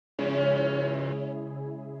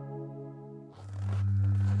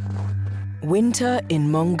Winter in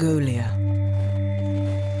Mongolia.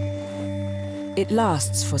 It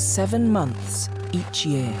lasts for 7 months each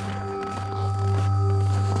year.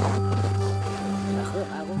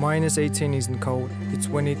 -18 isn't cold. It's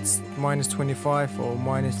when it's -25 or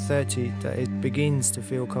 -30 that it begins to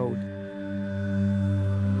feel cold.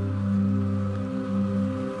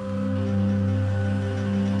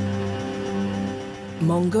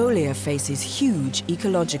 Mongolia faces huge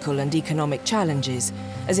ecological and economic challenges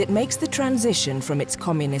as it makes the transition from its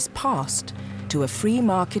communist past to a free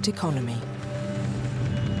market economy.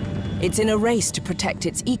 It's in a race to protect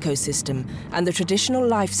its ecosystem and the traditional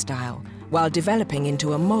lifestyle while developing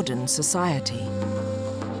into a modern society.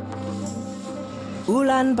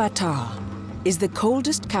 Ulaan Baatar is the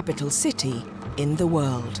coldest capital city in the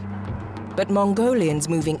world. But Mongolians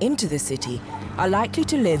moving into the city are likely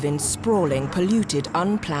to live in sprawling, polluted,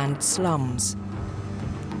 unplanned slums.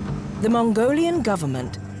 The Mongolian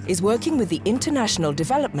government is working with the international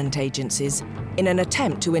development agencies in an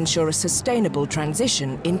attempt to ensure a sustainable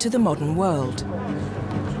transition into the modern world.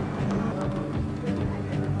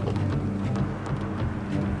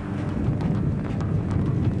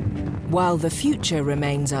 While the future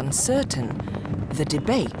remains uncertain, the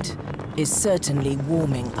debate is certainly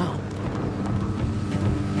warming up.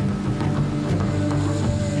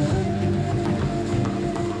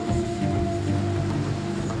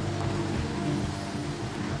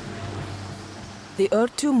 The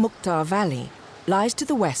Urtuu Mukhar Valley lies to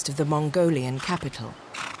the west of the Mongolian capital.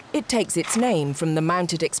 It takes its name from the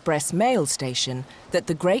mounted express mail station that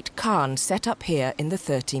the great Khan set up here in the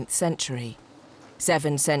 13th century.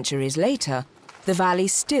 7 centuries later, the valley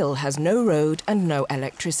still has no road and no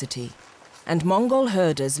electricity, and Mongol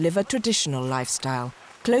herders live a traditional lifestyle,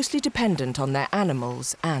 closely dependent on their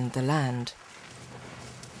animals and the land.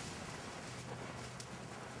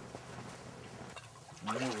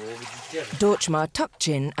 Dorchma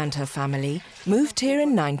Tukchin and her family moved here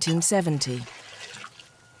in 1970.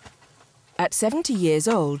 At 70 years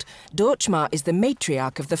old, Dorchma is the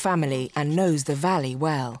matriarch of the family and knows the valley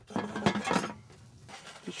well.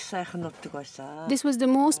 This was the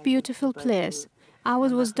most beautiful place.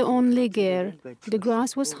 Ours was the only ger. The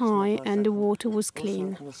grass was high and the water was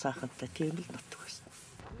clean.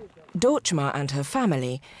 Dorchma and her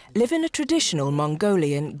family live in a traditional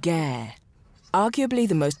Mongolian ger, arguably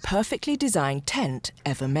the most perfectly designed tent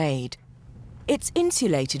ever made. It's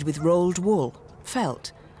insulated with rolled wool,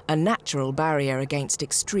 felt, a natural barrier against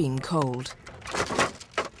extreme cold.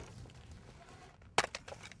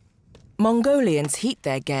 Mongolians heat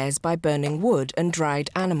their gers by burning wood and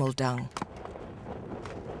dried animal dung.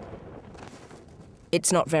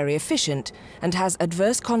 It's not very efficient and has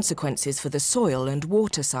adverse consequences for the soil and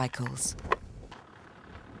water cycles.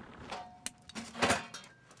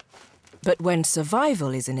 But when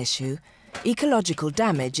survival is an issue, ecological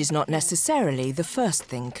damage is not necessarily the first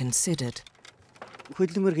thing considered.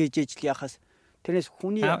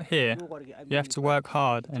 Out here, you have to work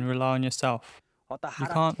hard and rely on yourself. You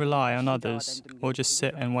can't rely on others or just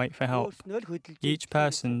sit and wait for help. Each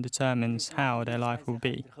person determines how their life will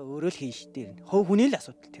be.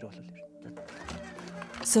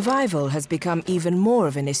 Survival has become even more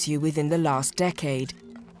of an issue within the last decade,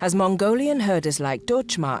 as Mongolian herders like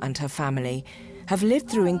Dorchma and her family have lived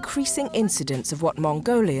through increasing incidents of what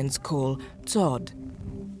Mongolians call dzod.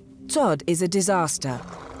 Dzod is a disaster,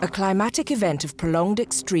 a climatic event of prolonged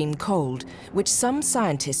extreme cold, which some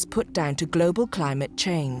scientists put down to global climate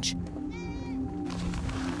change.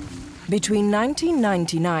 Between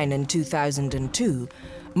 1999 and 2002,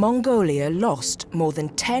 Mongolia lost more than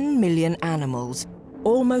 10 million animals,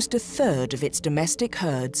 almost a third of its domestic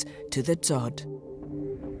herds, to the dzod.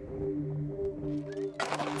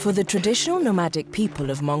 For the traditional nomadic people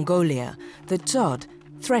of Mongolia, the dzod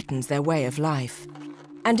threatens their way of life.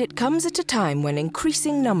 And it comes at a time when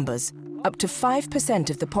increasing numbers, up to 5%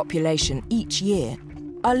 of the population each year,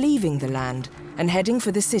 are leaving the land and heading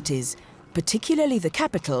for the cities, particularly the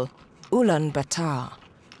capital, Ulaan Baatar.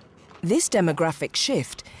 This demographic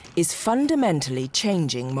shift is fundamentally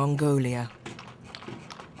changing Mongolia.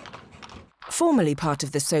 Formerly part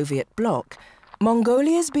of the Soviet bloc,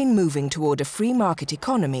 Mongolia's been moving toward a free market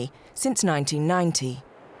economy since 1990.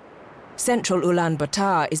 Central Ulaan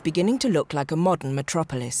Baatar is beginning to look like a modern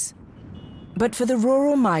metropolis. But for the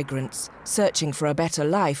rural migrants searching for a better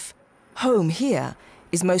life, home here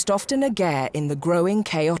is most often a ger in the growing,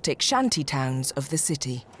 chaotic shanty towns of the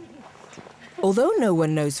city. Although no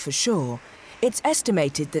one knows for sure, it's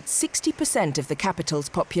estimated that 60% of the capital's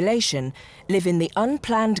population live in the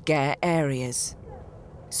unplanned ger areas.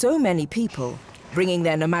 So many people, bringing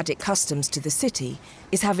their nomadic customs to the city,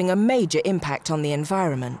 is having a major impact on the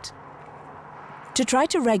environment. To try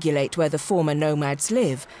to regulate where the former nomads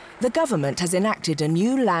live, the government has enacted a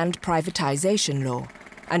new land privatization law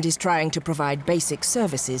and is trying to provide basic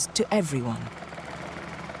services to everyone.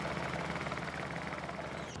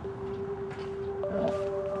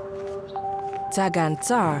 Tsagaan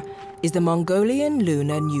Tsar is the Mongolian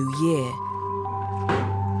Lunar New Year.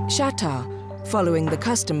 Shata, following the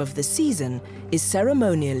custom of the season, is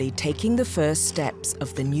ceremonially taking the first steps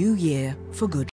of the new year for good.